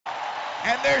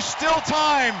and there's still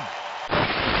time.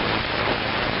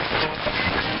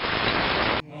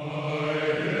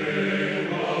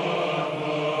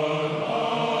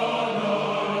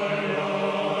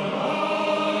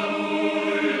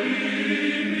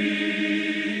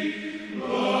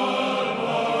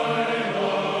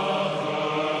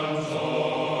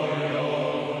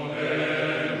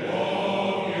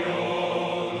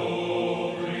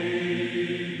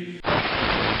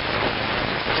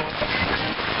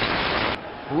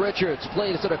 Richards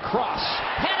plays it across.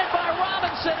 Headed by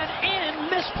Robinson and in,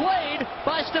 misplayed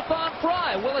by Stefan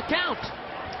Fry. Will it count?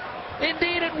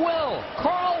 Indeed it will.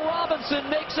 Carl Robinson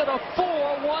makes it a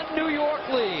 4-1 New York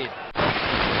lead.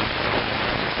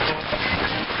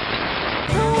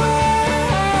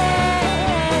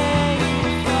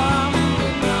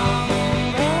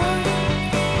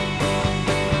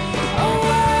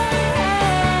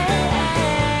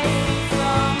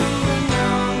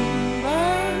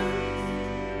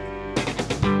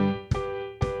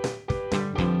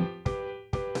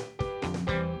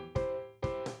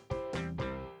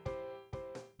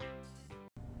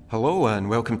 Hello and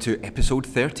welcome to episode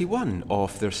 31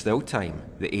 of There's Still Time,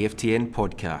 the AFTN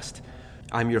podcast.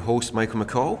 I'm your host Michael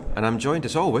McCall and I'm joined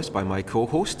as always by my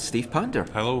co-host Steve Pander.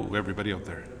 Hello everybody out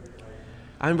there.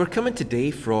 And we're coming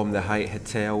today from the Hyatt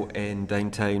Hotel in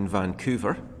downtown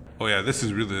Vancouver. Oh yeah, this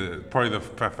is really probably the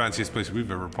fanciest place we've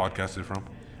ever podcasted from.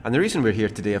 And the reason we're here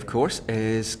today, of course,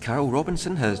 is Carl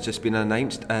Robinson has just been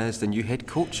announced as the new head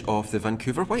coach of the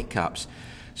Vancouver Whitecaps.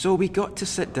 So we got to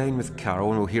sit down with Carl,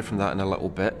 and we'll hear from that in a little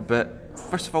bit. But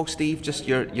first of all, Steve, just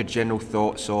your general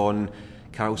thoughts on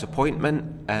Carl's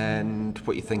appointment and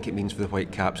what you think it means for the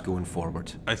Whitecaps going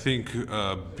forward. I think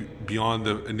beyond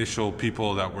the initial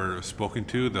people that were spoken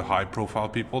to, the high-profile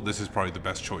people, this is probably the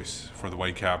best choice for the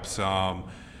Whitecaps.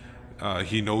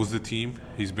 He knows the team.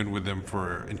 He's been with them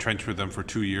entrenched with them for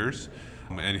 2 years.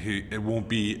 And it won't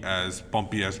be as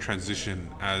bumpy as transition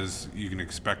as you can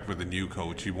expect with a new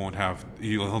coach. He'll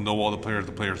know all the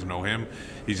players will know him.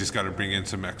 He's just got to bring in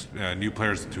some new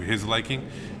players to his liking,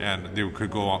 and they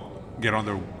could get on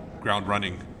the ground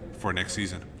running for next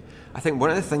season. I think one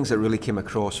of the things that really came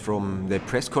across from the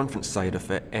press conference side of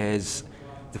it is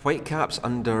the Whitecaps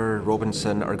under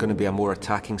Robinson are going to be a more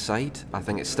attacking side. I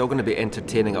think it's still going to be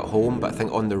entertaining at home, but I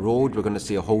think on the road we're going to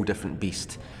see a whole different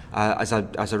beast. As I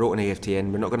wrote on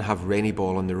AFTN, we're not going to have Rennie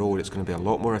ball on the road. It's going to be a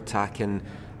lot more attacking,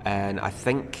 and I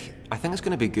think it's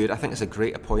going to be good. I think it's a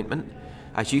great appointment,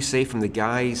 as you say, from the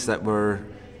guys that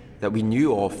we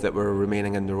knew of that were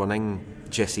remaining in the running: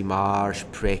 Jesse Marsh,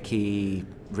 Preki,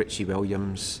 Richie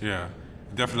Williams. Yeah.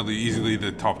 Definitely, easily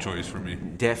the top choice for me.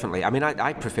 Definitely. I mean,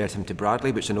 I preferred him to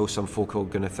Bradley, which I know some folk are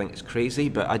going to think is crazy,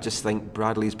 but I just think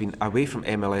Bradley's been away from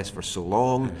MLS for so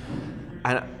long.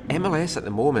 And MLS at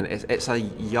the moment, it's a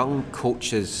young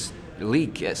coaches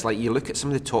league. It's like you look at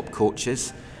some of the top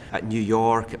coaches at New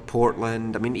York, at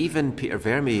Portland. I mean, even Peter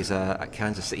Vermes at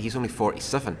Kansas City, he's only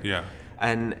 47. Yeah.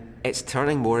 And it's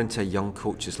turning more into a young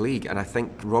coaches league, and I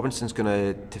think Robinson's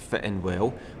going to fit in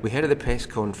well. We heard at the press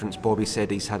conference, Bobby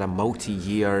said he's had a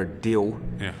multi-year deal,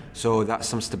 so that's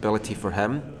some stability for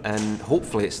him, and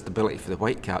hopefully it's stability for the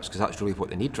Whitecaps, because that's really what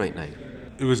they need right now.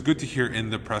 It was good to hear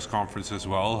in the press conference as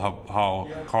well how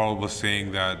Carl was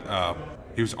saying that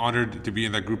he was honored to be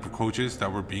in that group of coaches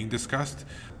that were being discussed.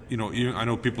 You know, I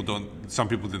know some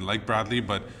people didn't like Bradley,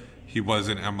 but he was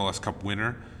an MLS Cup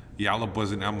winner. Yalop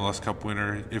was an MLS Cup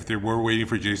winner. If they were waiting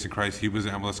for Jason Kreis, he was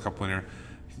an MLS Cup winner.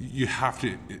 You have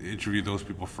to interview those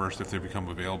people first if they become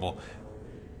available.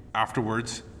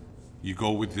 Afterwards, you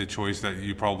go with the choice that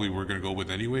you probably were going to go with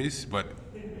anyways, but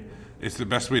it's the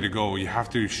best way to go. You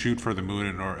have to shoot for the moon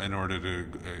in order to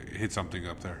hit something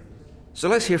up there. So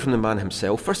let's hear from the man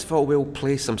himself. First of all, we'll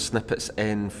play some snippets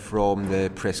in from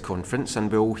the press conference,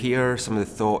 and we'll hear some of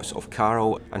the thoughts of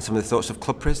Carl and some of the thoughts of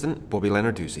club president Bobby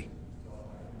Lenarduzzi.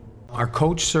 Our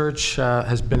coach search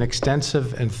has been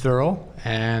extensive and thorough,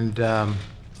 and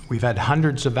we've had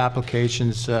hundreds of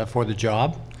applications for the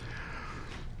job.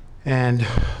 And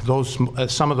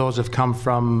some of those have come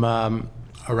from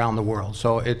around the world.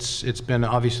 So it's been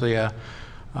obviously a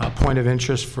point of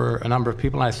interest for a number of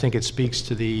people. And I think it speaks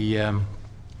to the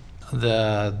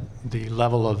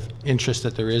level of interest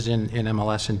that there is in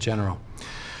MLS in general.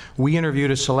 We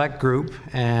interviewed a select group,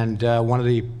 and one of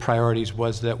the priorities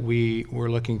was that we were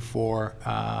looking for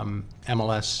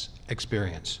MLS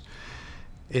experience.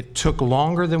 It took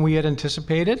longer than we had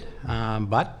anticipated,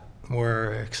 but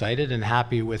we're excited and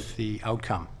happy with the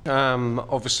outcome.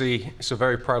 Obviously, it's a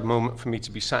very proud moment for me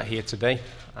to be sat here today.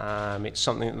 It's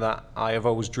something that I have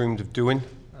always dreamed of doing,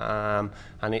 and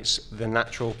it's the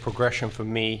natural progression for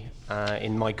me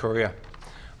in my career.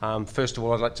 First of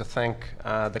all, I'd like to thank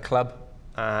the club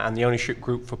and the ownership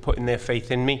group for putting their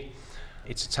faith in me.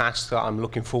 It's a task that I'm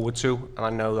looking forward to, and I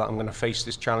know that I'm going to face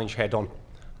this challenge head on.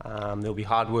 There'll be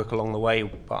hard work along the way,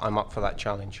 but I'm up for that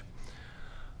challenge.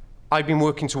 I've been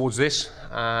working towards this.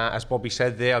 As Bobby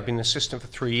said there, I've been an assistant for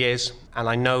 3 years, and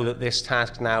I know that this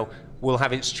task now will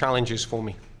have its challenges for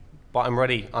me. But I'm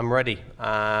ready.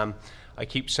 I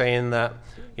keep saying that,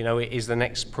 you know, it is the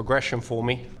next progression for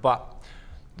me, but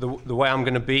the way I'm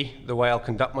going to be, the way I'll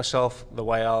conduct myself, the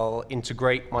way I'll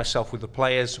integrate myself with the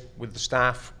players, with the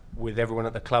staff, with everyone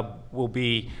at the club will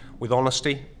be with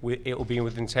honesty, it will be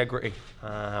with integrity,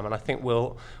 and I think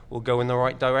we'll go in the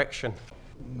right direction.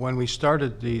 When we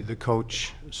started the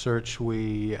coach search,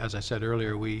 we, as I said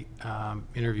earlier, we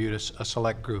interviewed a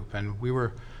select group, and we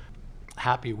were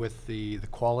happy with the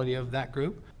quality of that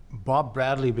group. Bob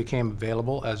Bradley became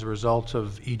available as a result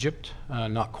of Egypt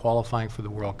not qualifying for the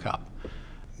World Cup.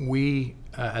 We,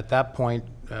 at that point,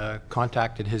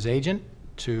 contacted his agent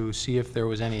to see if there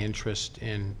was any interest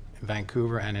in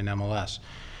Vancouver and in MLS.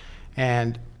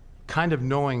 And kind of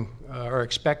knowing or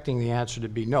expecting the answer to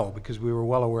be no, because we were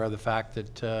well aware of the fact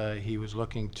that he was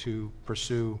looking to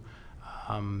pursue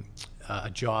a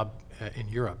job in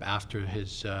Europe after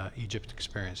his Egypt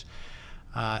experience.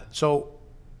 So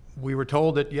we were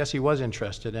told that yes, he was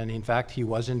interested, and in fact he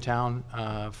was in town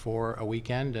for a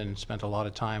weekend and spent a lot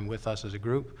of time with us as a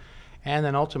group. And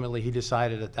then ultimately he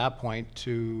decided at that point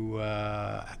to,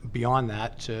 beyond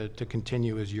that, to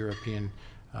continue his European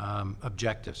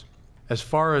objectives. As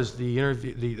far as the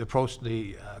interview, the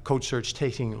coach search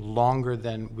taking longer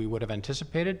than we would have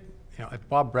anticipated, you know, if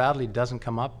Bob Bradley doesn't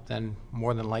come up, then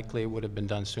more than likely it would have been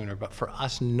done sooner. But for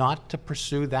us not to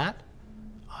pursue that,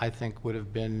 I think would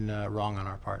have been wrong on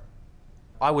our part.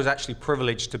 I was actually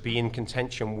privileged to be in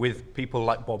contention with people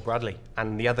like Bob Bradley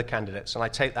and the other candidates, and I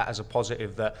take that as a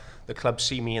positive that the club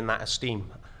see me in that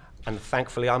esteem. And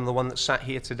thankfully, I'm the one that sat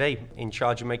here today in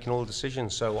charge of making all the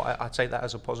decisions, so I take that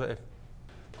as a positive.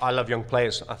 I love young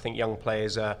players. I think young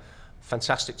players are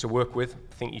fantastic to work with.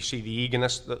 I think you see the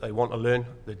eagerness that they want to learn,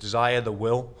 the desire, the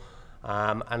will.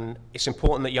 And it's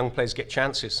important that young players get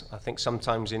chances. I think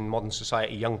sometimes in modern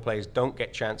society, young players don't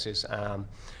get chances.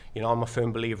 You know, I'm a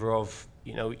firm believer of,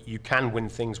 you know, you can win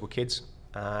things with kids,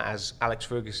 as Alex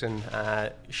Ferguson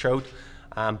showed.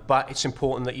 But it's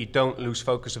important that you don't lose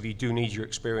focus of you do need your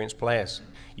experienced players.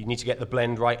 You need to get the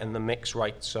blend right and the mix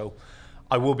right. So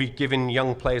I will be giving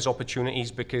young players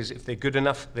opportunities because if they're good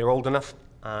enough, they're old enough.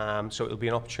 So it'll be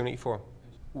an opportunity for them.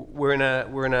 We're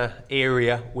in a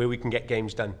area where we can get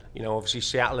games done. You know, obviously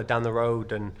Seattle are down the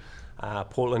road and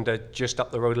Portland are just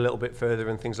up the road a little bit further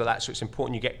and things like that. So it's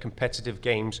important you get competitive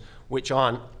games which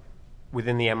aren't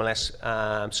within the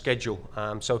MLS schedule.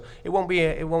 So it won't be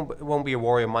a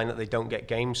worry of mine that they don't get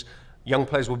games. Young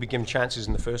players will be given chances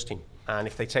in the first team, and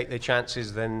if they take their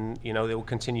chances, then you know they will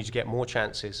continue to get more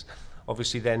chances.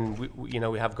 Obviously, then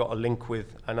we have got a link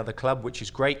with another club, which is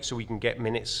great, so we can get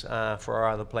minutes for our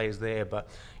other players there. But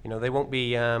you know, there won't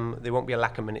be a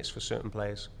lack of minutes for certain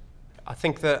players. I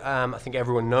think that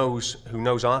everyone who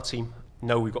knows our team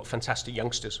know we've got fantastic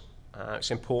youngsters.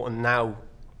 It's important now.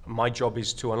 My job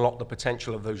is to unlock the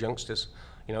potential of those youngsters.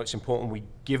 You know, it's important we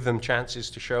give them chances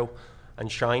to show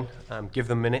and shine, give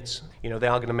them minutes. You know, they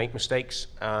are going to make mistakes.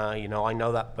 You know, I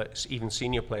know that, but even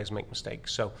senior players make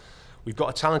mistakes. So we've got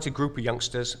a talented group of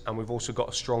youngsters, and we've also got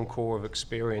a strong core of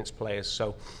experienced players.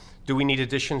 So do we need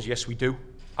additions? Yes, we do.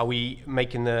 Are we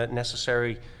making the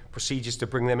necessary procedures to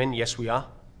bring them in? Yes, we are.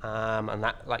 And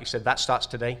that, like you said, that starts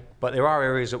today. But there are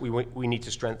areas that we need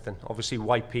to strengthen. Obviously,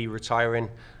 YP retiring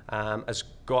has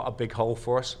got a big hole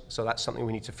for us, so that's something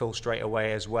we need to fill straight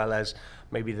away, as well as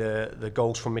maybe the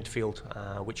goals from midfield,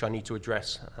 which I need to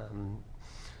address.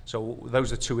 So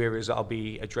those are two areas that I'll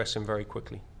be addressing very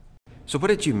quickly. So what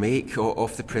did you make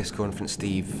of the press conference,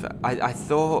 Steve? I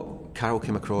thought Carroll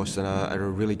came across in a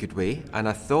really good way, and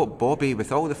I thought Bobby,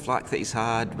 with all the flack that he's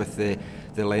had, with the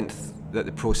length that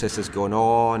the process has gone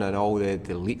on and all the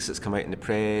leaks that's come out in the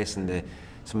press and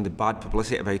some of the bad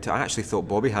publicity about it, I actually thought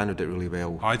Bobby handled it really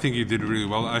well. I think he did really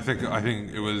well. I think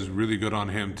it was really good on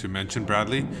him to mention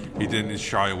Bradley. He didn't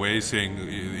shy away, saying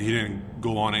he didn't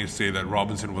go on and say that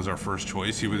Robinson was our first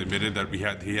choice. He was admitted that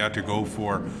he had to go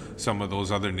for some of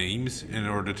those other names in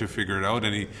order to figure it out,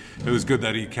 and it was good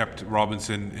that he kept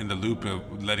Robinson in the loop,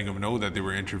 letting him know that they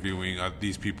were interviewing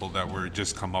these people that were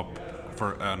just come up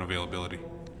for unavailability.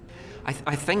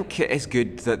 I think it is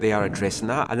good that they are addressing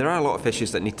that, and there are a lot of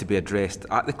issues that need to be addressed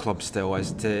at the club still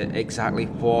as to exactly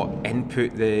what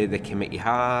input the committee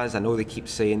has. I know they keep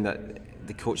saying that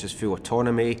the coach has full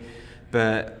autonomy,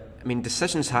 but I mean,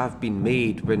 decisions have been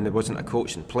made when there wasn't a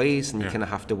coach in place, and you kind of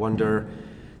have to wonder,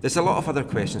 There's a lot of other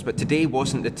questions, but today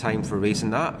wasn't the time for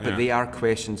raising that. But Yeah. they are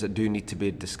questions that do need to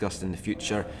be discussed in the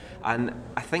future. And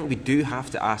I think we do have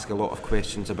to ask a lot of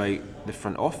questions about the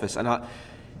front office. And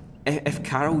if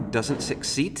Carroll doesn't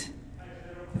succeed,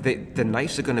 the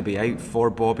knives are going to be out for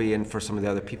Bobby and for some of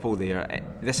the other people there.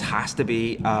 This has to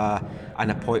be an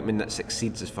appointment that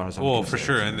succeeds, as far as I'm concerned. For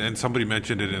sure. And somebody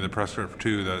mentioned it in the press conference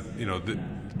too, that, you know,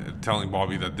 telling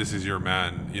Bobby that this is your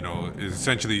man, you know, is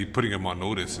essentially putting him on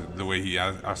notice the way he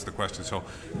asked the question. So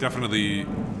definitely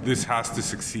this has to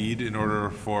succeed in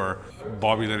order for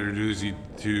Bobby Lenarduzzi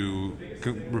to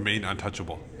remain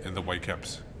untouchable in the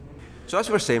Whitecaps. So as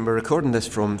we were saying, we're recording this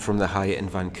from the Hyatt in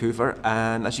Vancouver,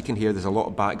 and as you can hear, there's a lot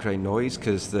of background noise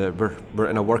because we're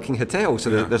in a working hotel, so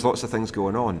there's lots of things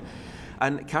going on.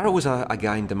 And Carroll was a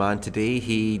guy in demand today.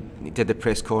 He did the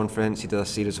press conference, he did a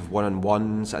series of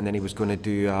one-on-ones, and then he was going to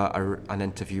do an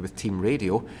interview with Team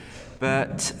Radio.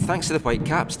 But thanks to the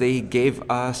Whitecaps, they gave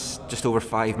us just over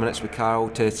 5 minutes with Carroll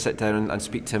to sit down and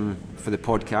speak to him for the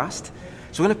podcast.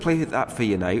 So I'm going to play that for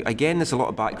you now. Again, there's a lot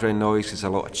of background noise, there's a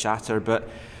lot of chatter, but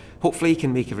hopefully he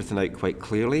can make everything out quite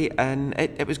clearly. And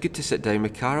it was good to sit down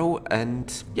with Carroll,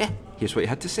 and yeah, here's what he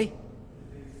had to say.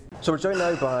 So we're joined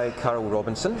now by Carroll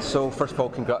Robinson. So first of all,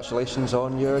 congratulations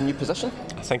on your new position.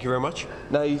 Thank you very much.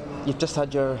 Now, you've just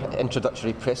had your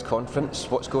introductory press conference.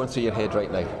 What's going through your head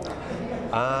right now?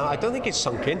 I don't think it's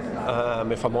sunk in,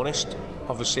 if I'm honest.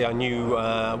 Obviously, I knew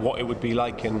what it would be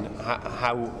like and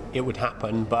how it would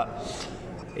happen, but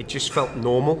it just felt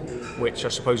normal, which I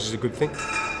suppose is a good thing.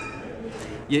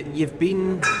 You've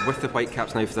been with the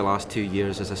Whitecaps now for the last 2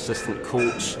 years as assistant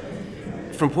coach.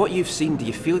 From what you've seen, do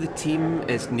you feel the team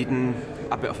is needing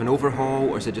a bit of an overhaul,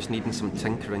 or is it just needing some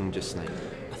tinkering just now?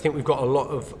 I think we've got a lot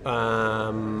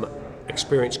of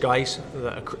experienced guys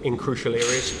that are in crucial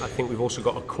areas. I think we've also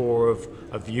got a core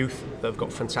of youth that have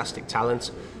got fantastic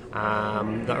talent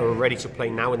that are ready to play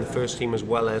now in the first team, as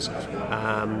well as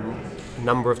a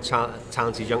number of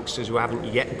talented youngsters who haven't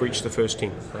yet breached the first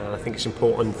team. I think it's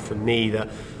important for me that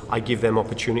I give them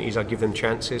opportunities, I give them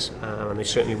chances, and they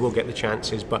certainly will get the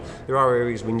chances, but there are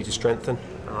areas we need to strengthen.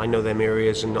 I know them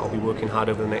areas, and I'll be working hard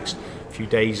over the next few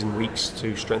days and weeks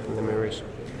to strengthen them areas.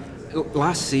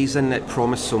 Last season it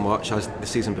promised so much as the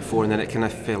season before, and then it kind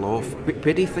of fell off.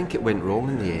 Where do you think it went wrong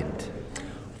in the end?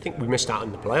 I think we missed out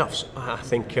in the playoffs. I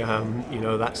think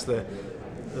that's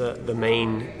the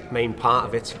main part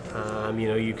of it.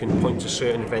 You can point to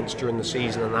certain events during the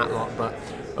season and that lot, but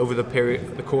over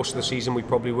the course of the season, we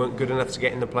probably weren't good enough to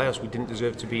get in the playoffs. We didn't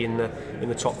deserve to be in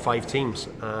the top 5 teams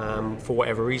for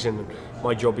whatever reason.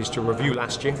 My job is to review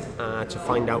last year to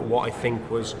find out what I think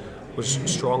was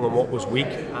strong and what was weak,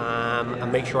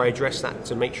 and make sure I address that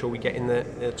to make sure we get in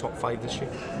the top 5 this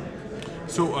year.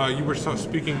 So you were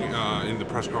speaking in the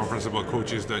press conference about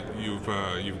coaches that you've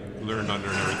learned under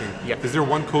and everything. Yep. Is there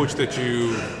one coach that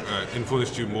you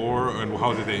influenced you more, and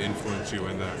how did they influence you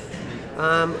in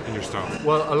in your style?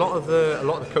 Well, a lot of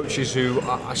the coaches who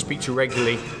I speak to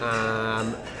regularly,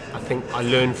 I think I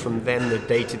learn from them the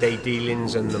day-to-day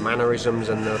dealings and the mannerisms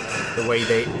and the way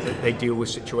they deal with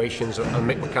situations. And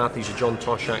Mick McCarthy's, John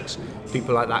Toshak's,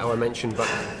 people like that who I mentioned. But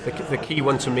the key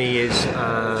one to me is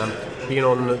being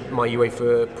on my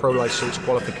UEFA Pro License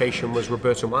qualification was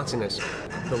Roberto Martinez.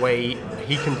 The way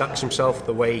he conducts himself,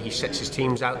 the way he sets his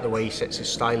teams out, the way he sets his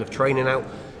style of training out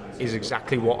is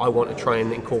exactly what I want to try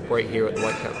and incorporate here at the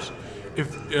Whitecaps.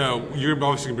 If you're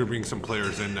obviously going to be bringing some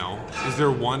players in now, is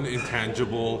there one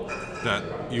intangible that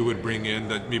you would bring in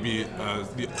that maybe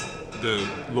the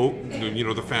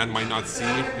fan might not see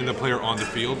in the player on the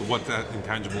field? What that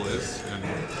intangible is?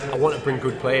 I want to bring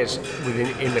good players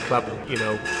in the club.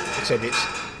 I said it's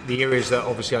the areas that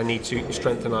obviously I need to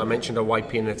strengthen. I mentioned a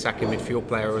YP and an attacking midfield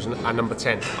player as a number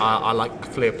 10. I like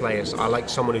flair players. I like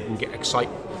someone who can excite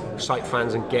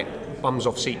fans and get bums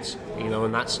off seats,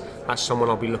 and that's someone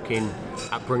I'll be looking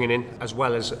at bringing in, as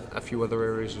well as a few other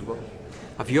areas as well.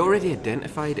 Have you already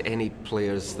identified any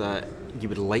players that you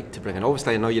would like to bring in?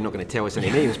 Obviously, I know you're not going to tell us any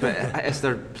names, but is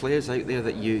there players out there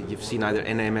that you've seen either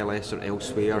in MLS or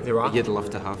elsewhere that you'd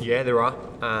love to have? Yeah, there are.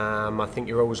 I think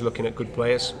you're always looking at good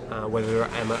players, whether they're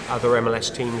other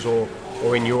MLS teams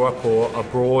or in Europe or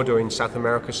abroad or in South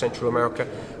America, Central America.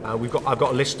 I've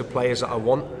got a list of players that I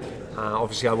want.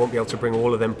 Obviously, I won't be able to bring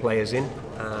all of them players in.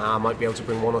 I might be able to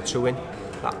bring one or two in.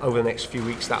 Over the next few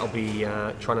weeks, that'll be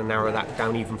trying to narrow that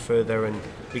down even further and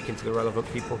speaking to the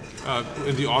relevant people.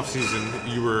 In the off-season,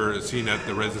 you were seen at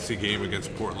the residency game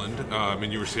against Portland,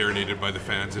 and you were serenaded by the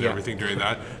fans and everything during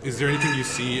that. Is there anything you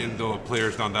see in the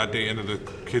players on that day and in the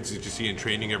kids that you see in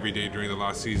training every day during the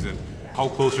last season? How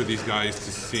close are these guys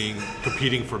to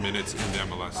competing for minutes in the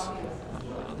MLS?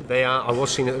 They are. I was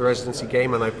seen at the residency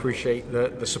game, and I appreciate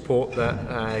the support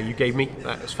that you gave me.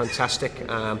 That was fantastic.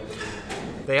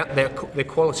 They're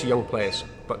quality young players,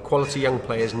 but quality young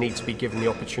players need to be given the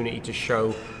opportunity to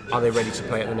show are they ready to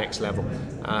play at the next level.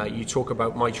 You talk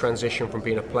about my transition from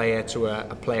being a player to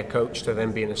a player coach to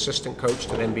then being an assistant coach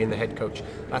to then being the head coach.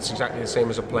 That's exactly the same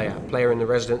as a player. A player in the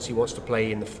residency wants to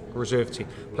play in the reserve team.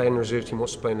 A player in the reserve team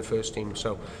wants to play in the first team.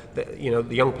 So,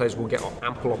 the young players will get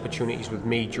ample opportunities with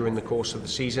me during the course of the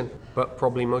season, but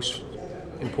probably most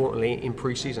importantly in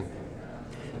pre-season.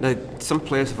 Now, some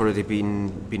players have already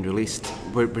been released.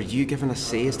 Were you given a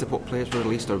say as to what players were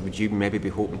released, or would you maybe be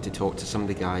hoping to talk to some of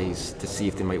the guys to see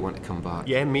if they might want to come back?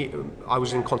 Yeah, I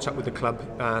was in contact with the club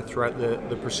throughout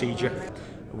the procedure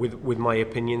with my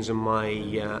opinions and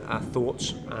my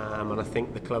thoughts, and I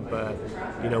think the club,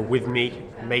 with me,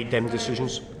 made them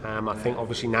decisions. I think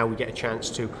obviously now we get a chance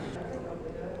to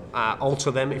alter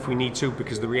them if we need to,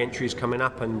 because the re-entry is coming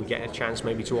up, and we get a chance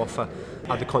maybe to offer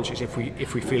other contracts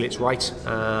if we feel it's right.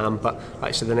 But like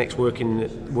I said, the next work in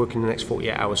the next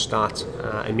 48 hours start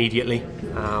immediately.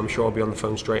 I'm sure I'll be on the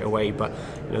phone straight away. But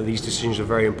these decisions are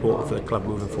very important for the club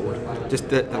moving forward. Just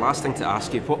the last thing to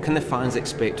ask you: what can the fans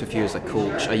expect of you as a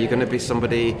coach? Are you going to be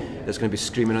somebody that's going to be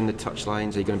screaming on the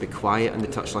touchlines? Are you going to be quiet on the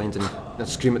touchlines and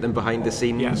scream at them behind the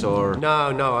scenes? Yeah. Or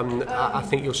no, I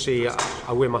think you'll see.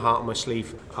 I wear my heart on my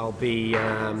sleeve. I'll be.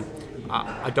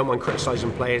 I don't mind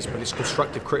criticising players, but it's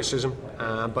constructive criticism.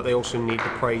 But they also need the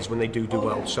praise when they do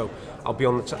well. So I'll be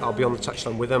on the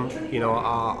touchline with them.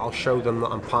 I'll show them that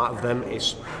I'm part of them.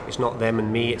 It's not them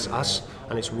and me. It's us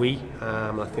and it's we.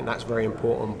 I think that's very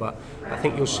important. But I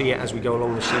think you'll see it as we go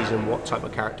along the season what type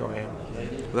of character I am.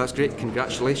 Well, that's great.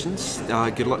 Congratulations.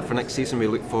 Good luck for next season. We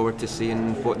look forward to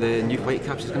seeing what the new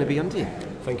Whitecaps is going to be under you.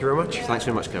 Thank you very much. Thanks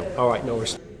very much, Carol. All right, no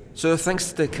worries. So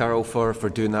thanks to Carol for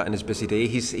doing that in his busy day.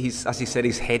 He's as he said,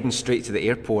 he's heading straight to the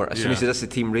airport. As soon as he does the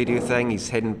team radio thing, he's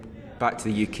heading back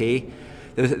to the UK.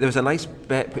 There was a nice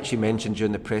bit which he mentioned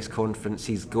during the press conference.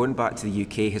 He's going back to the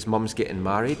UK. His mum's getting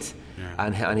married,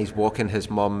 and he's walking his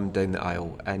mum down the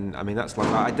aisle. And I mean, that's like,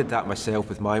 I did that myself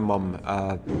with my mum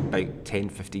about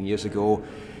 10-15 years ago.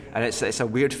 And it's a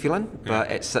weird feeling,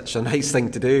 but it's such a nice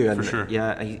thing to do. And for sure.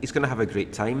 Yeah, he's going to have a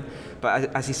great time.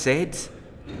 But as he said,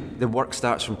 the work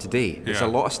starts from today. There's a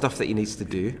lot of stuff that he needs to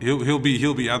do. He'll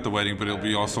be at the wedding, but he'll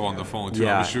be also on the phone too.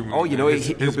 Yeah. He'll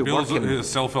be bills, working. His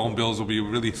cell phone bills will be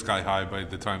really sky high by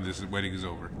the time this wedding is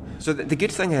over. So the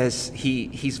good thing is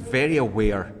he's very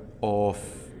aware of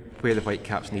where the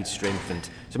Whitecaps need strengthened.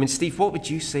 So I mean, Steve, what would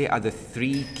you say are the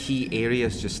 3 key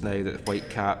areas just now that the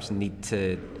Whitecaps need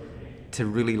to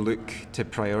really look to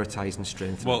prioritise and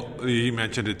strengthen? Well, he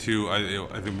mentioned it too.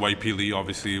 I think White P. Lee,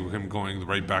 obviously, him going the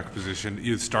right back position,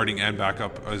 either starting and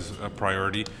backup as a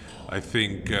priority. I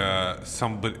think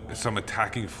some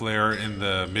attacking flair in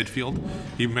the midfield.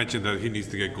 He mentioned that he needs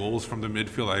to get goals from the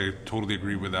midfield. I totally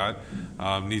agree with that.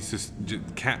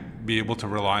 Can't be able to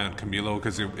rely on Camilo,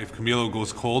 because if Camilo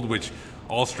goes cold, which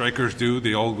all strikers do,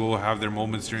 they all go have their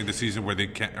moments during the season where they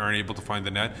aren't able to find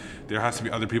the net. There has to be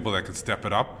other people that can step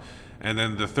it up. And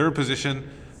then the third position,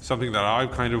 something that I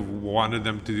kind of wanted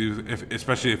them to do,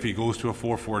 especially if he goes to a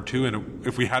 4-4-2, and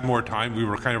if we had more time, we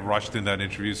were kind of rushed in that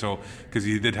interview, so because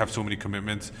he did have so many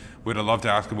commitments. We'd have loved to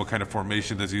ask him what kind of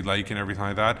formation does he like and everything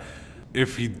like that.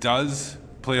 If he does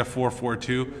play a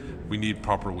 4-4-2, we need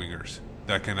proper wingers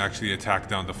that can actually attack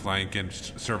down the flank and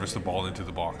service the ball into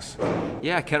the box.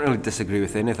 Yeah, I can't really disagree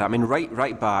with any of that. I mean,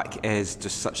 right back is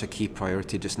just such a key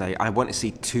priority just now. I want to see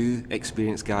 2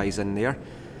 experienced guys in there.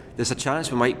 There's a chance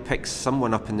we might pick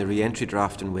someone up in the re-entry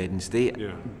draft on Wednesday.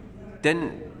 Yeah.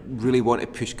 Didn't really want to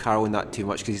push Carl on that too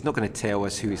much, because he's not going to tell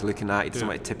us who he's looking at. He doesn't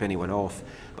want to tip anyone off.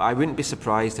 But I wouldn't be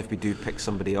surprised if we do pick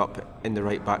somebody up in the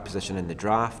right back position in the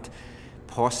draft.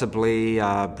 Possibly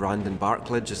Brandon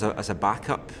Barklage as a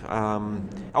backup.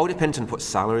 All depends on what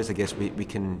salaries I guess we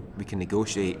can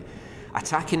negotiate.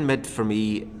 Attacking mid for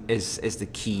me is the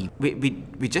key.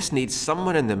 We just need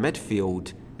someone in the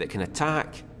midfield that can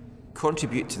attack,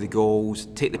 contribute to the goals,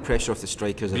 take the pressure off the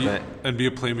strikers a bit, and be a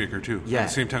playmaker too. Yeah, at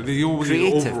the same time, they always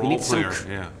creative. Need an overall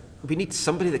player. We need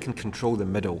somebody that can control the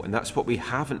middle, and that's what we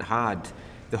haven't had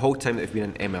the whole time that we've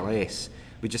been in MLS.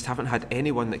 We just haven't had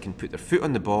anyone that can put their foot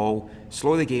on the ball,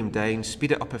 slow the game down,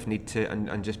 speed it up if need to,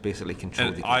 and just basically control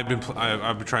the game. I've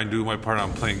been trying to do my part.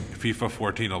 I'm playing FIFA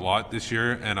 14 a lot this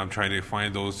year, and I'm trying to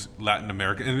find those Latin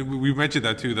American, and we mentioned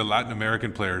that too, the Latin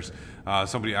American players.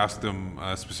 Somebody asked them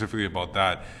specifically about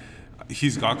that.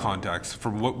 He's got contacts.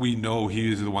 From what we know,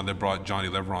 he is the one that brought Johnny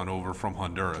Leveron over from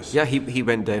Honduras. Yeah, he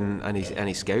went down and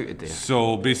he scouted there.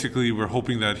 So basically, we're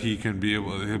hoping that he can be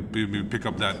able to pick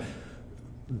up that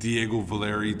Diego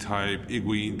Valeri type,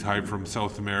 Higuain type from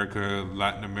South America,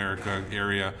 Latin America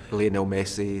area. Lionel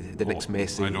Messi, the next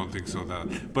Messi. I don't think so.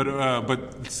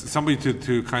 But somebody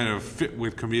to kind of fit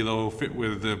with Camilo, fit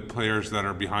with the players that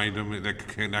are behind him, that can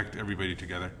connect everybody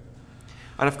together.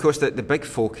 And of course, the big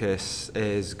focus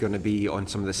is going to be on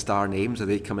some of the star names. Are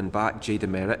they coming back? Jay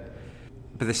DeMerit.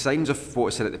 But the signs of what I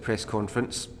said at the press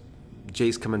conference,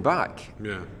 Jay's coming back.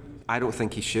 Yeah. I don't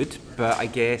think he should, but I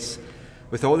guess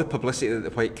with all the publicity that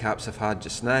the Whitecaps have had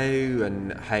just now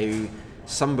and how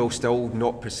some will still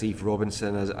not perceive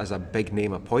Robinson as a big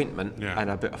name appointment and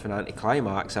a bit of an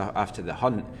anticlimax after the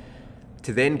hunt,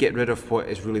 to then get rid of what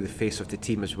is really the face of the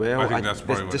team as well. I think that's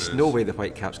probably what it is. There's no way the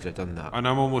Whitecaps could have done that. And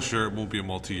I'm almost sure it won't be a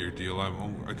multi-year deal.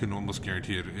 I can almost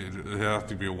guarantee it. It'll have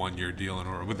to be a one-year deal,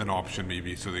 or with an option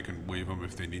maybe, so they can waive him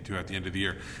if they need to at the end of the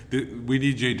year. We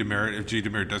need Jay DeMerit. If Jay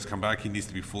DeMerit does come back, he needs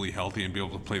to be fully healthy and be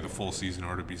able to play the full season in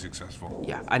order to be successful.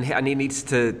 Yeah, and he needs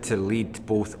to lead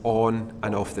both on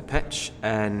and off the pitch.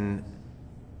 And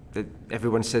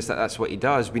everyone says that that's what he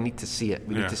does. We need to see it.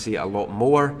 We need to see it a lot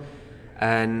more.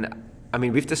 And I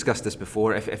mean, we've discussed this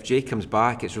before. If Jay comes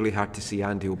back, it's really hard to see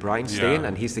Andy O'Brien staying,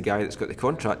 and he's the guy that's got the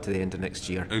contract to the end of next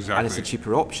year. Exactly. And it's a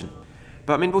cheaper option.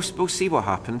 But I mean, we'll see what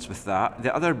happens with that.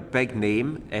 The other big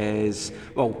name is,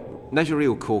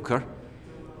 Nigel Coker.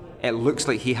 It looks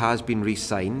like he has been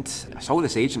re-signed. I saw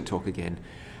this agent talk again,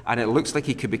 and it looks like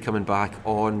he could be coming back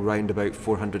on round about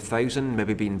 400,000,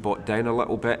 maybe being bought down a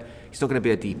little bit. He's not going to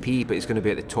be a DP, but he's going to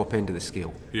be at the top end of the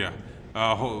scale. Yeah.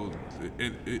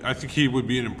 I think he would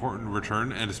be an important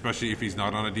return, and especially if he's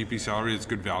not on a DP salary, it's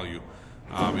good value.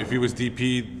 If he was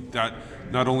DP, that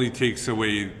not only takes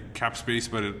away cap space,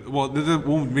 but it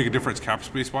won't make a difference cap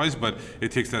space wise, but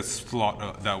it takes that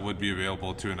slot that would be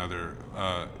available to another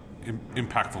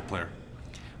impactful player.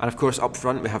 And of course, up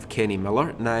front we have Kenny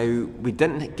Miller. Now, we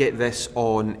didn't get this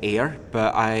on air,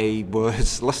 but I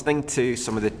was listening to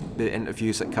some of the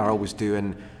interviews that Carl was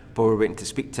doing while we were waiting to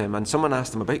speak to him, and someone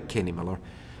asked him about Kenny Miller,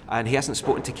 and he hasn't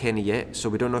spoken to Kenny yet, so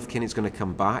we don't know if Kenny's going to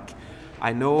come back.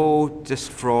 I know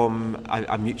just from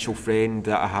a mutual friend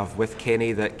that I have with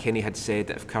Kenny that Kenny had said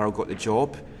that if Carl got the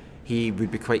job, he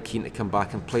would be quite keen to come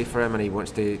back and play for him, and he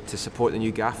wants to support the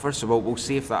new gaffer, so we'll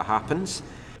see if that happens.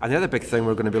 And the other big thing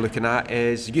we're going to be looking at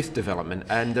is youth development,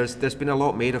 and there's been a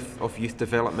lot made of youth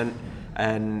development,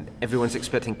 and everyone's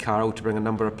expecting Carl to bring a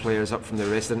number of players up from the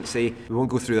residency. We won't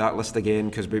go through that list again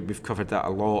because we've covered that a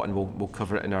lot, and we'll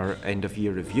cover it in our end of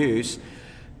year reviews.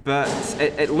 But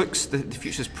it looks, the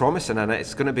future's promising, and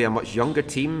it's going to be a much younger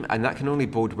team, and that can only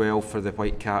bode well for the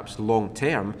Whitecaps long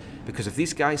term, because if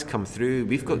these guys come through,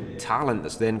 we've got talent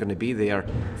that's then going to be there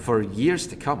for years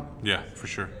to come. Yeah, for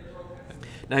sure.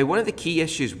 Now, one of the key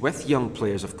issues with young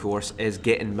players, of course, is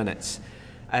getting minutes.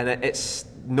 And it's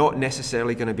not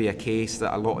necessarily going to be a case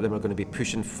that a lot of them are going to be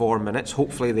pushing 4 minutes.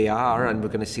 Hopefully they are, and we're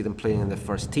going to see them playing in the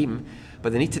first team.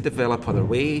 But they need to develop other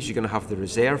ways. You're going to have the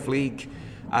reserve league.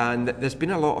 And there's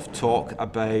been a lot of talk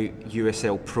about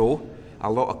USL Pro.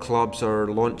 A lot of clubs are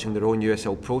launching their own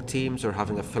USL Pro teams or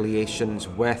having affiliations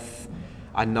with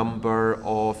a number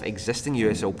of existing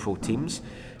USL Pro teams.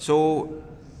 So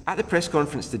at the press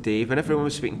conference today, when everyone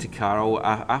was speaking to Carl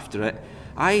after it,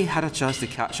 I had a chance to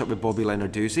catch up with Bobby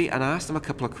Lenarduzzi, and I asked him a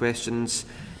couple of questions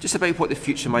just about what the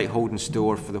future might hold in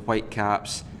store for the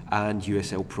Whitecaps and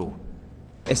USL Pro.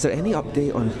 Is there any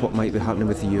update on what might be happening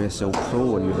with the USL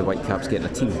Pro and with the Whitecaps getting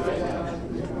a team?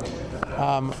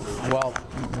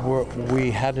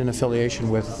 We had an affiliation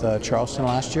with Charleston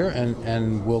last year,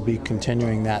 and we'll be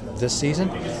continuing that this season.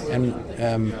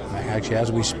 And actually,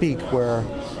 as we speak, we're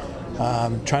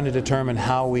trying to determine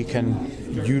how we can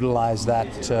utilize that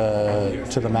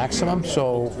to the maximum.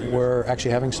 So we're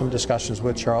actually having some discussions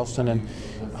with Charleston, and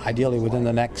ideally within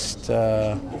the next,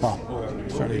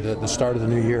 certainly the start of the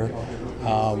new year,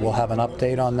 we'll have an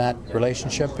update on that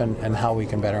relationship and how we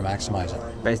can better maximize it.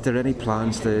 But is there any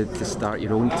plans to start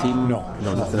your own team? No,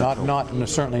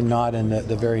 certainly not in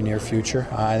the very near future.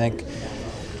 I think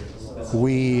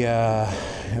we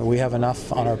have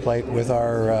enough on our plate with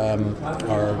our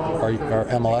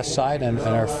MLS side and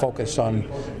our focus on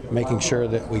making sure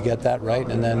that we get that right,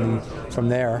 and then from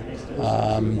there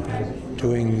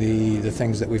doing the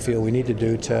things that we feel we need to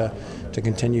do to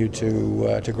continue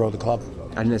to grow the club.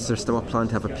 And is there still a plan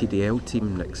to have a PDL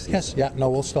team next season? Yes, yeah, no,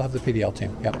 we'll still have the PDL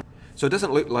team, yep. So it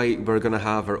doesn't look like we're going to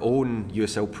have our own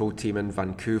USL Pro team in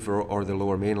Vancouver or the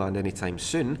Lower Mainland anytime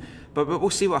soon, but we'll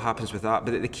see what happens with that.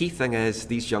 But the key thing is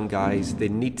these young guys, they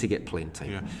need to get playing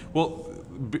time. Yeah. Well,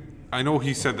 I know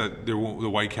he said that the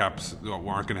Whitecaps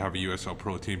aren't going to have a USL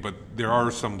Pro team, but there are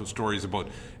some stories about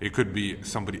it could be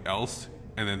somebody else,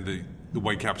 and then the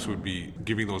Whitecaps would be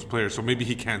giving those players. So maybe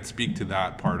he can't speak to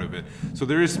that part of it. So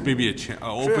there is maybe a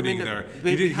opening there.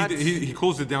 He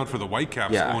closed it down for the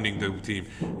Whitecaps owning the team,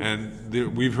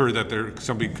 and we've heard that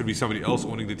could be somebody else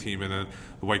owning the team, and then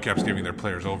the Whitecaps giving their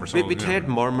players over. So we heard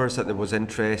murmurs that there was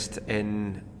interest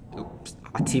in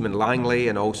a team in Langley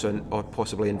and also or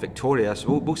possibly in Victoria.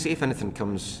 So we'll see if anything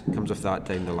comes of that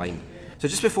down the line. So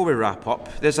just before we wrap up,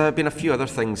 there's been a few other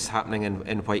things happening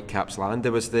in Whitecaps land.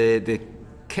 There was the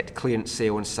kit clearance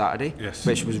sale on Saturday,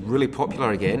 which was really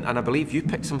popular again, and I believe you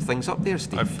picked some things up there,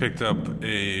 Steve. I've picked up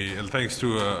thanks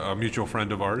to a mutual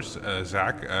friend of ours,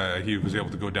 Zach. He was able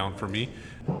to go down for me.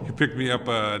 He picked me up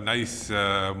a nice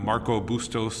Marco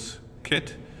Bustos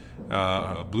kit,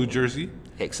 blue jersey.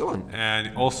 Excellent.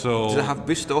 And also, does it have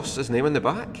Bustos' name in the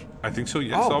back? I think so.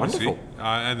 Yes, oh, obviously. Wonderful.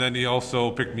 And then he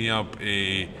also picked me up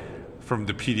from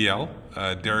the PDL,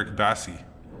 Derek Bassi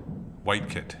white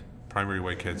kit, primary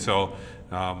white kit. So.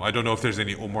 I don't know if there's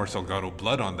any Omar Salgado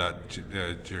blood on that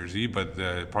jersey, but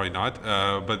probably not.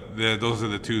 But those are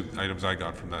the two items I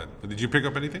got from that. Did you pick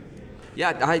up anything?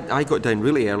 Yeah, I got down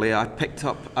really early. I picked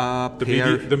up a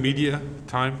pair... The media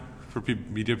time for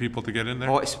media people to get in there?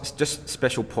 Oh, it's just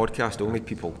special podcast only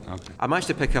people. Okay. I managed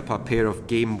to pick up a pair of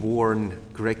game-worn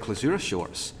Greg Klazura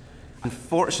shorts.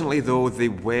 Unfortunately, though, they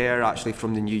were actually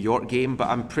from the New York game, but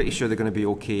I'm pretty sure they're going to be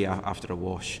okay after a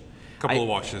wash. Couple of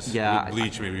washes, with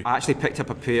bleach maybe. I actually picked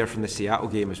up a pair from the Seattle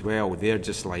game as well. They're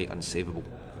just like unsavable.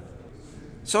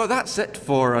 So that's it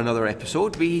for another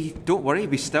episode. Don't worry,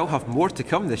 we still have more to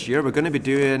come this year. We're going to be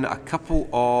doing a couple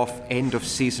of end of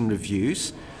season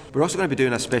reviews. We're also going to be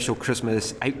doing a special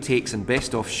Christmas outtakes and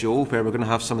best of show where we're going to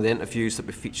have some of the interviews that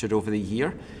we featured over the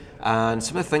year and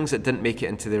some of the things that didn't make it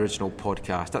into the original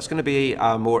podcast. That's going to be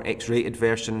a more X-rated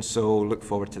version, so look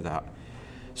forward to that.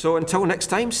 So until next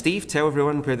time, Steve, tell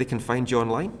everyone where they can find you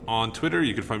online. On Twitter,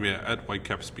 you can find me at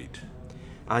WhitecapsBeat.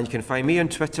 And you can find me on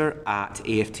Twitter at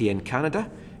AFTN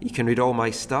Canada. You can read all my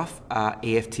stuff at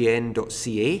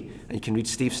aftn.ca, and you can read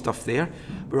Steve's stuff there.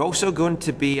 I'm going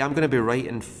to be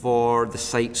writing for the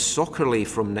site Soccerly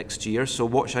from next year, so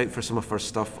watch out for some of our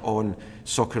stuff on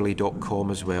soccerly.com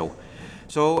as well.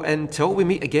 So until we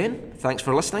meet again, thanks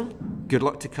for listening. Good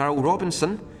luck to Carl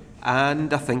Robinson.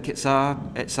 And I think it's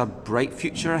a bright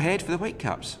future ahead for the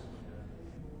Whitecaps.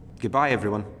 Goodbye,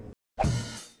 everyone.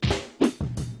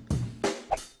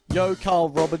 Yo, Carl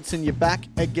Robinson, you're back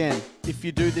again. If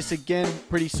you do this again,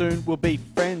 pretty soon we'll be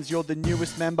friends. You're the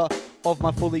newest member of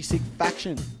my Fully Sick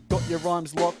faction. Got your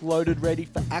rhymes locked, loaded, ready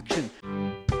for action.